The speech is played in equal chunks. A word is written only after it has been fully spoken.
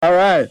All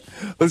right.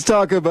 Let's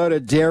talk about a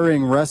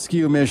daring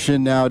rescue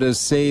mission now to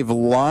save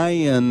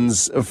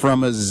lions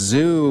from a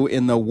zoo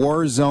in the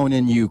war zone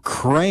in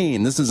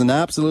Ukraine. This is an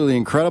absolutely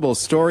incredible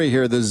story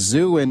here. The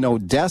zoo in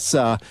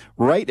Odessa,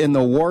 right in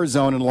the war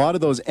zone, and a lot of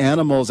those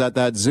animals at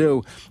that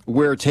zoo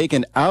were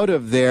taken out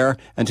of there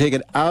and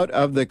taken out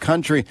of the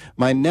country.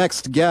 My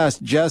next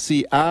guest,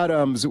 Jesse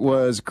Adams,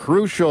 was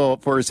crucial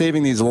for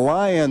saving these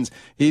lions.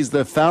 He's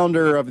the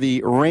founder of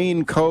the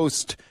Rain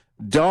Coast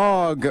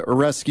Dog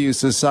Rescue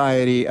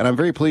Society, and I'm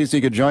very pleased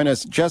you could join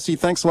us. Jesse,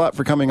 thanks a lot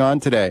for coming on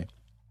today.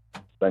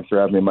 Thanks for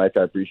having me, Mike.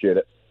 I appreciate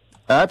it.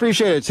 I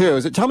appreciate it too.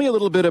 Tell me a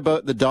little bit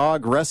about the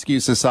Dog Rescue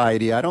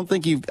Society. I don't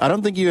think you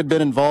had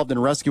been involved in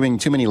rescuing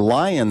too many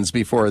lions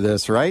before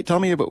this, right? Tell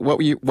me about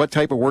what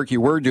type of work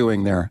you were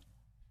doing there.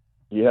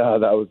 Yeah,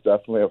 that was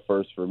definitely a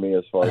first for me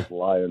as far as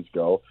lions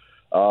go.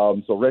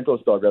 So Rain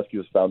Coast Dog Rescue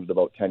was founded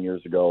about 10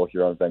 years ago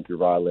here on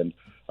Vancouver Island.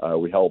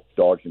 We help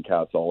dogs and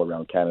cats all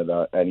around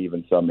Canada and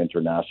even some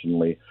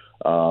internationally.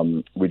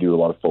 We do a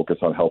lot of focus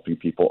on helping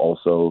people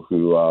also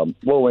who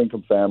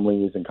low-income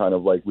families, and kind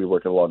of like we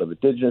work in a lot of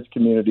Indigenous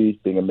communities,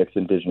 being a mixed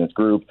Indigenous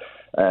group,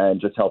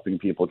 and just helping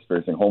people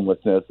experiencing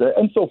homelessness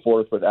and so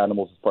forth with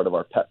animals as part of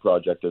our pet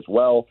project as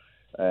well,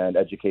 and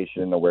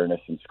education and awareness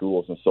in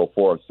schools and so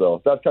forth.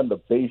 So that's kind of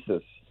the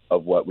basis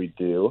of what we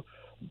do.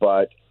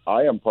 But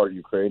I am part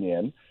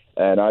Ukrainian,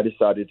 and I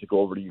decided to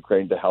go over to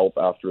Ukraine to help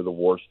after the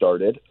war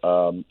started.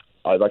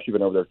 I've actually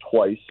been over there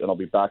twice, and I'll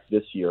be back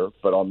this year.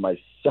 But on my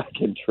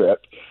second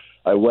trip,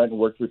 I went and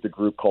worked with a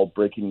group called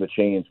Breaking the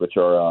Chains, which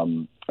are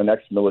an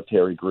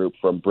ex-military group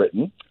from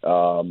Britain,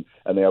 and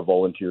they have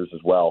volunteers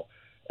as well.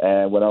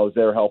 And when I was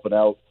there helping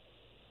out,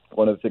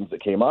 one of the things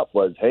that came up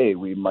was, hey,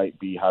 we might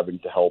be having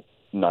to help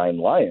 9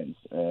 lions.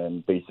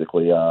 And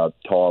basically,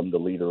 Tom, the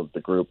leader of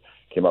the group,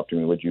 came up to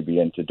me, would you be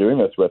into doing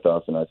this with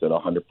us? And I said,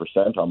 100%,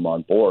 I'm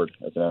on board.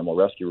 As an animal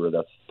rescuer,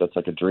 that's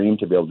like a dream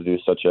to be able to do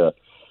such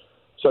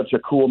a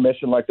cool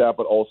mission like that,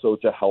 but also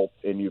to help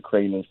in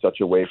Ukraine in such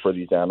a way for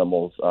these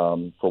animals,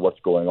 for what's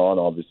going on,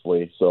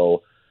 obviously.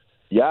 So,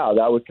 yeah,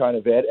 that was kind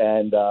of it.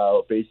 And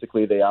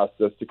basically they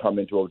asked us to come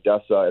into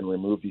Odessa and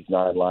remove these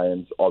 9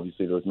 lions.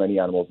 Obviously, there was many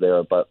animals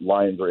there, but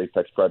lions are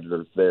apex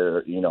predators.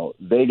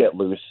 They get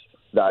loose.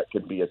 That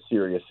could be a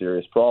serious,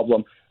 serious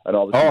problem. And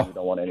obviously, we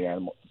don't want any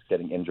animals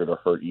getting injured or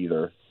hurt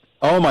either.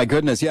 Oh my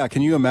goodness, yeah.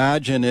 Can you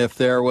imagine if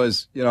there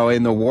was,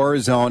 in the war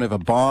zone, if a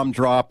bomb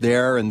dropped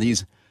there and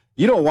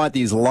you don't want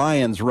these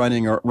lions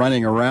running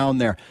around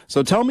there.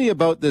 So tell me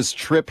about this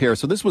trip here.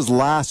 So this was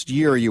last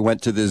year you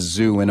went to this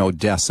zoo in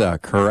Odessa,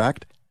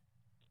 correct?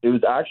 It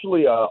was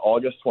actually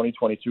August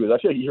 2022. It was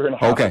actually a year and a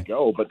half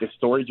ago, but the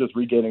story's just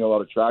regaining a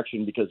lot of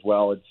traction because,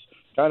 well, it's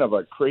kind of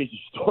a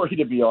crazy story,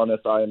 to be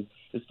honest.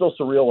 It's still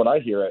surreal when I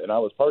hear it, and I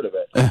was part of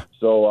it.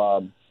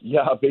 So,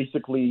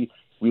 basically,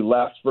 we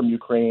left from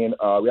Ukraine.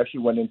 We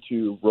actually went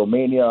into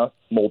Romania,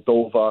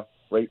 Moldova,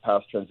 right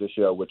past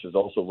Transnistria, which is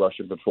also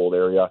Russian-controlled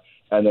area,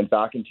 and then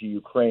back into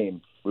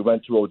Ukraine. We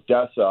went to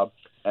Odessa,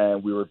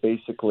 and we were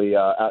basically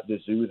at the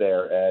zoo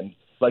there. And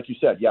like you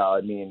said,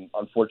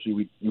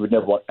 unfortunately, you would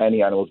never want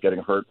any animals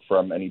getting hurt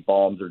from any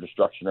bombs or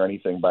destruction or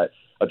anything, but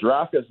a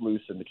giraffe gets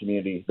loose in the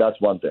community, that's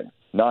one thing.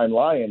 9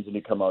 lions and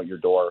you come out your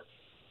door,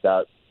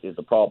 that is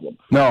a problem.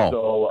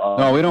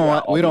 No, we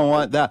don't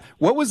want that.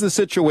 What was the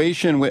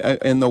situation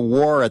in the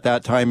war at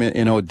that time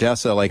in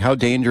Odessa? Like, how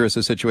dangerous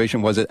a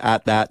situation was it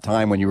at that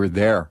time when you were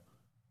there?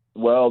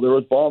 Well, there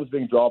was bombs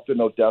being dropped in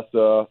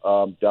Odessa.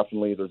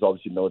 Definitely, there's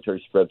obviously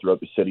military spread throughout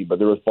the city, but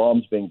there was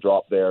bombs being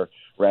dropped there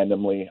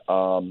randomly.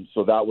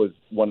 So that was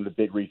one of the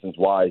big reasons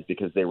why, is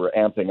because they were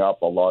amping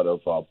up a lot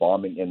of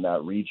bombing in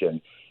that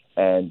region.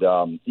 And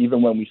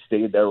even when we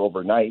stayed there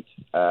overnight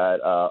at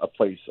a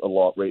place a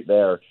lot right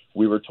there,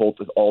 we were told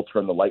to all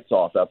turn the lights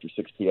off after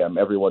 6 p.m.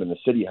 Everyone in the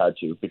city had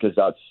to, because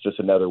that's just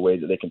another way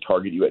that they can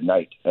target you at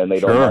night, and they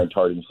don't mind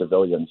targeting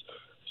civilians.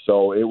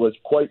 So it was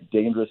quite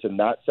dangerous in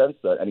that sense,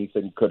 that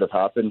anything could have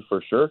happened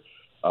for sure.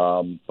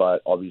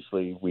 But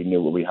obviously we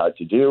knew what we had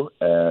to do,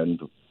 and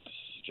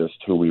just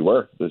who we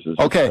were. This is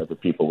the type of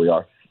people we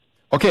are.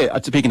 Okay,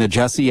 speaking of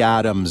Jesse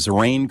Adams,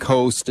 Rain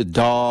Coast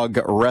Dog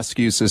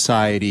Rescue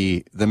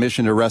Society, the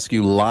mission to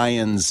rescue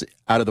lions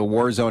out of the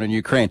war zone in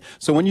Ukraine.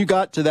 So when you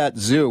got to that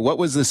zoo, what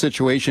was the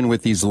situation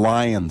with these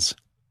lions?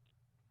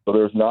 So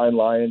there's 9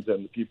 lions,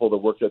 and the people that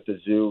worked at the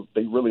zoo,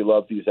 they really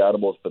loved these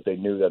animals, but they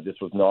knew that this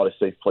was not a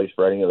safe place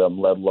for any of them,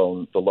 let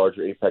alone the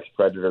larger apex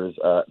predators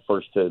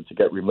first to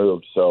get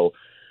removed. So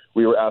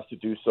we were asked to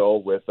do so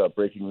with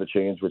Breaking the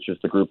Chains, which is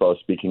the group I was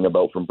speaking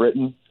about from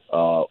Britain,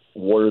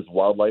 Warriors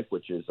Wildlife,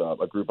 which is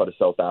a group out of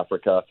South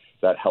Africa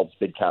that helps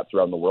big cats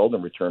around the world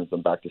and returns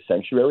them back to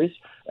sanctuaries,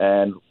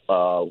 and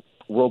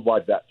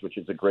Worldwide Vets, which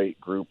is a great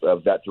group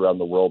of vets around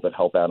the world that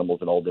help animals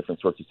in all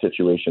different sorts of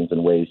situations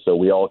and ways. So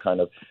we all kind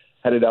of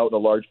headed out in a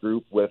large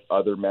group with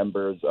other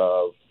members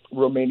of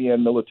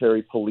Romanian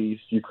military police,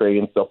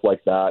 Ukraine, stuff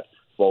like that,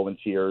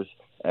 volunteers.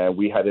 And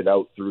we headed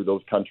out through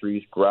those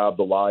countries, grabbed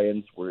the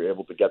lions. We were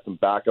able to get them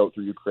back out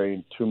through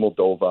Ukraine to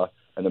Moldova,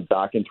 and then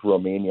back into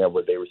Romania,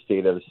 where they were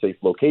stayed at a safe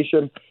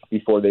location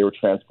before they were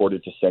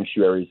transported to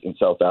sanctuaries in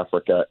South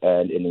Africa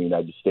and in the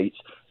United States.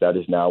 That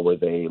is now where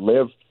they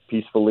live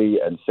peacefully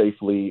and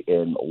safely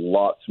in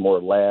lots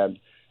more land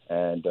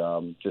and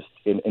just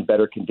in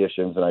better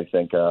conditions. And I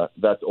think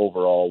that's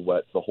overall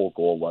what the whole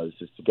goal was,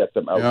 is to get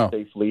them out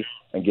safely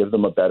and give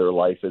them a better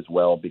life as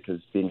well, because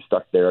being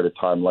stuck there at a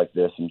time like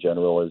this in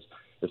general is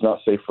not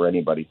safe for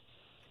anybody.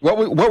 What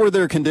were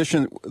their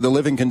the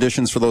living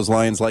conditions for those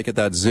lions like at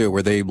that zoo?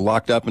 Were they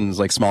locked up in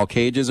like small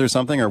cages or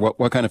something, or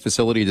what kind of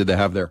facility did they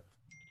have there?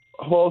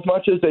 Well, as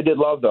much as they did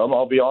love them,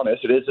 I'll be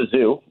honest, it is a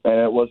zoo, and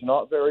it was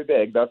not very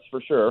big, that's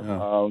for sure.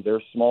 Yeah.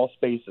 They're small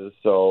spaces,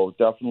 so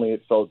definitely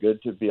it felt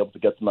good to be able to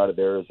get them out of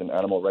there as an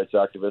animal rights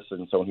activist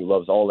and someone who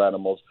loves all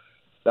animals.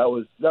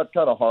 That's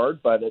kind of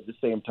hard, but at the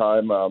same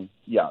time,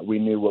 we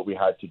knew what we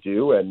had to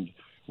do, and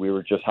we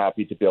were just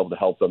happy to be able to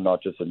help them,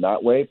 not just in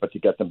that way, but to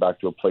get them back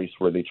to a place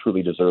where they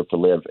truly deserve to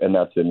live, and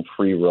that's in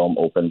free roam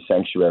open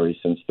sanctuaries,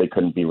 since they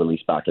couldn't be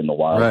released back in the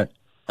wild. Right.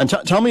 And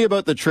tell me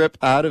about the trip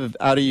out of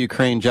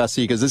Ukraine,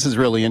 Jesse, because this is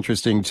really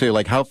interesting too.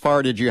 Like, how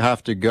far did you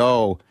have to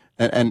go,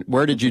 and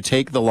where did you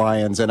take the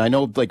lions? And I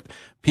know, like,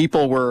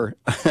 people were,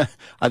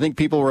 I think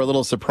people were a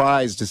little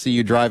surprised to see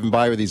you driving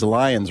by with these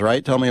lions,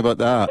 right? Tell me about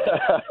that.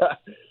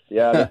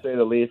 Yeah, to say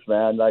the least,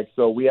 man. Like,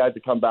 so we had to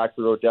come back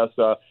through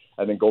Odessa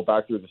and then go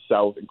back through the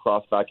south and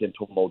cross back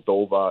into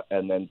Moldova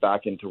and then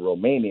back into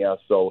Romania.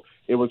 So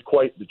it was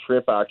quite the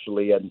trip,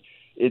 actually. And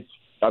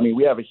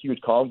we have a huge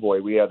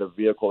convoy. We had a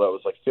vehicle that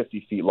was like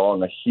 50 feet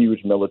long, a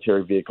huge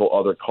military vehicle,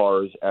 other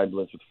cars,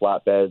 ambulance with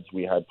flatbeds.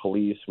 We had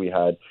police, we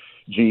had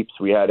Jeeps,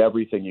 we had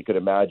everything you could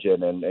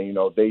imagine. And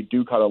they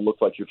do kind of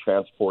look like you're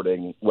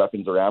transporting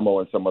weapons or ammo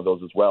in some of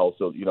those as well.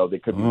 So, they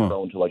could be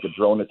thrown to like a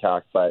drone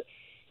attack. But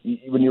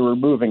when you're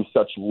removing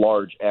such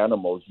large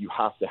animals, you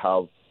have to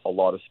have a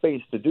lot of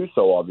space to do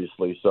so,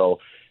 obviously. So,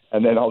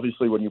 and then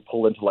obviously when you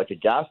pull into like a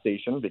gas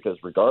station, because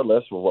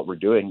regardless of what we're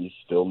doing, you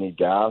still need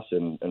gas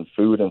and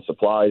food and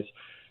supplies.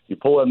 You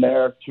pull in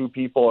there, 2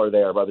 people are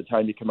there. By the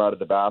time you come out of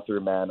the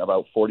bathroom, man,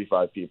 about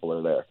 45 people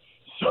are there.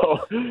 So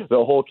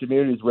the whole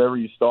communities, wherever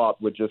you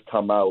stop, would just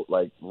come out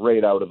like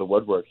right out of the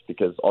woodworks,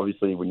 because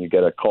obviously when you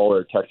get a call or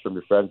a text from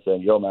your friend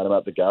saying, yo, man, I'm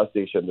at the gas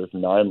station, there's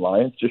 9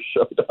 lions just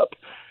showed up.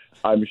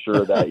 I'm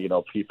sure that,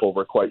 people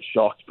were quite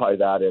shocked by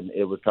that, and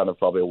it was kind of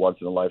probably a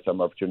once-in-a-lifetime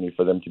opportunity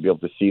for them to be able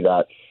to see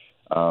that.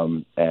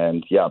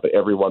 But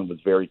everyone was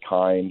very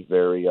kind,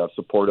 very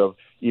supportive,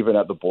 even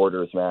at the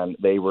borders, man.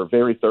 They were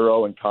very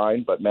thorough and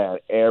kind, but, man,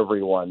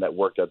 everyone that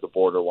worked at the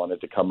border wanted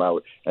to come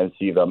out and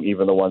see them,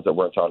 even the ones that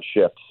weren't on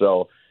shift.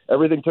 So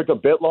everything took a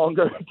bit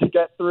longer to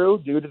get through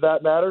due to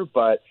that matter,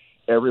 but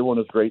everyone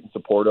was great and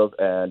supportive,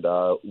 and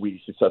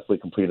we successfully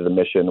completed the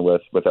mission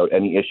without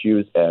any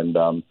issues, and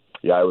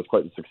it was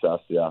quite a success.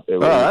 Yeah, it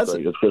was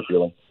great. It's a good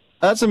feeling.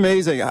 That's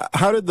amazing.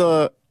 How did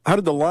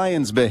the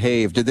lions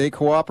behave? Did they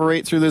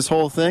cooperate through this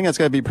whole thing? That's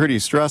got to be pretty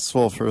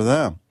stressful for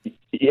them.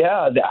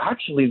 Yeah,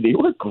 they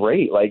were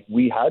great. Like,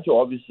 we had to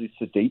obviously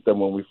sedate them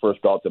when we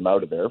first got them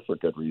out of there for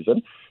good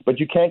reason. But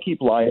you can't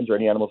keep lions or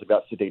any animals that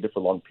got sedated for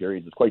long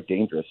periods. It's quite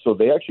dangerous. So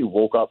they actually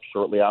woke up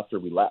shortly after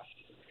we left,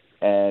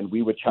 and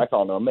we would check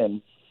on them,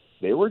 and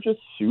they were just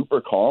super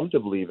calm, to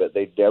believe it.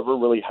 They never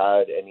really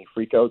had any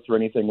freakouts or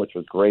anything, which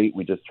was great.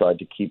 We just tried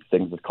to keep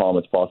things as calm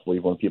as possible,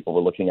 even when people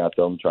were looking at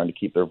them, trying to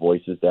keep their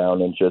voices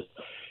down and just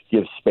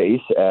give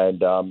space.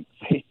 And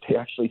they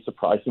actually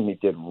surprisingly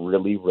did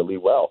really, really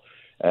well.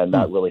 And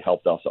that really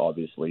helped us,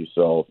 obviously.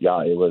 So, we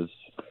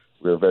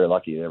were very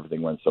lucky that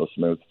everything went so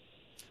smooth.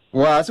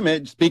 Well, that's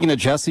amazing. Speaking of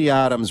Jesse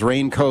Adams,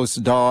 Rain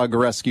Coast Dog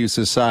Rescue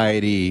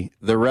Society,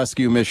 the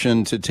rescue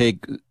mission to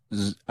take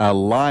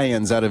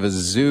lions out of a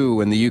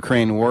zoo in the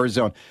Ukraine war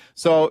zone.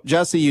 So,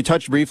 Jesse, you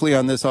touched briefly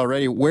on this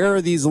already. Where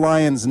are these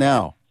lions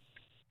now?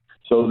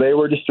 So they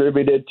were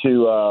distributed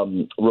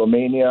to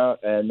Romania,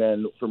 and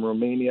then from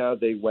Romania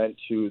they went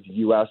to the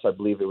U.S. I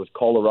believe it was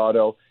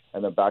Colorado,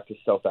 and then back to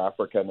South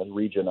Africa in the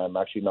region. I'm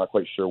actually not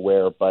quite sure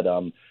where, but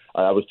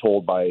I was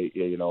told by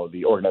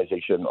the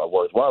organization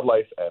Wars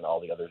Wildlife and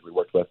all the others we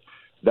worked with,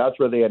 that's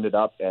where they ended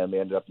up, and they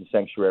ended up in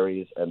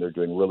sanctuaries, and they're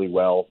doing really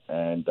well.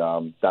 And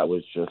that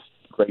was just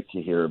great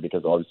to hear,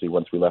 because obviously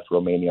once we left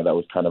Romania, that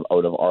was kind of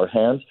out of our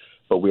hands,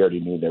 but we already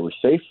knew they were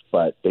safe,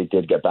 but they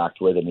did get back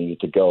to where they needed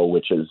to go,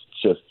 which is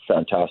just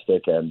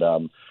fantastic. And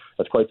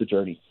that's quite the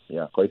journey.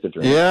 Yeah, quite the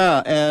journey.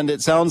 Yeah, and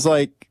it sounds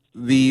like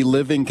the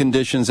living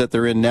conditions that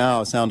they're in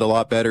now sound a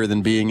lot better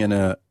than being in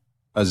a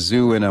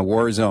zoo in a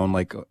war zone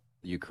like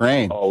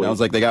Ukraine. Sounds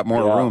like they got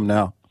more room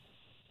now.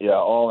 Yeah,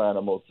 all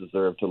animals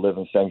deserve to live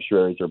in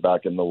sanctuaries or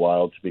back in the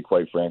wild, to be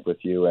quite frank with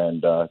you.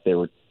 And they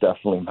were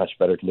definitely much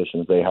better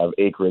conditions. They have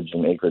acreage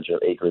and acreage of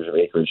acreage of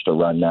acreage to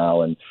run now.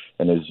 And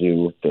in a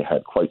zoo, they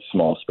had quite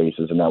small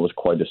spaces, and that was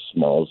quite a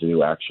small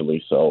zoo,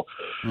 actually. So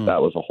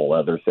that was a whole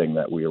other thing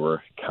that we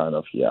were kind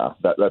of,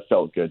 that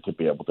felt good to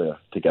be able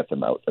to get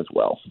them out as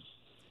well.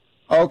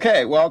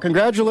 Okay, well,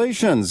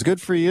 congratulations.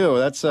 Good for you.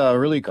 That's a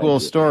really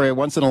cool story.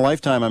 Once in a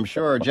lifetime, I'm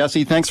sure.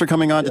 Jesse, thanks for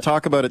coming on to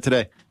talk about it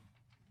today.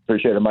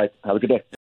 Appreciate it, Mike. Have a good day.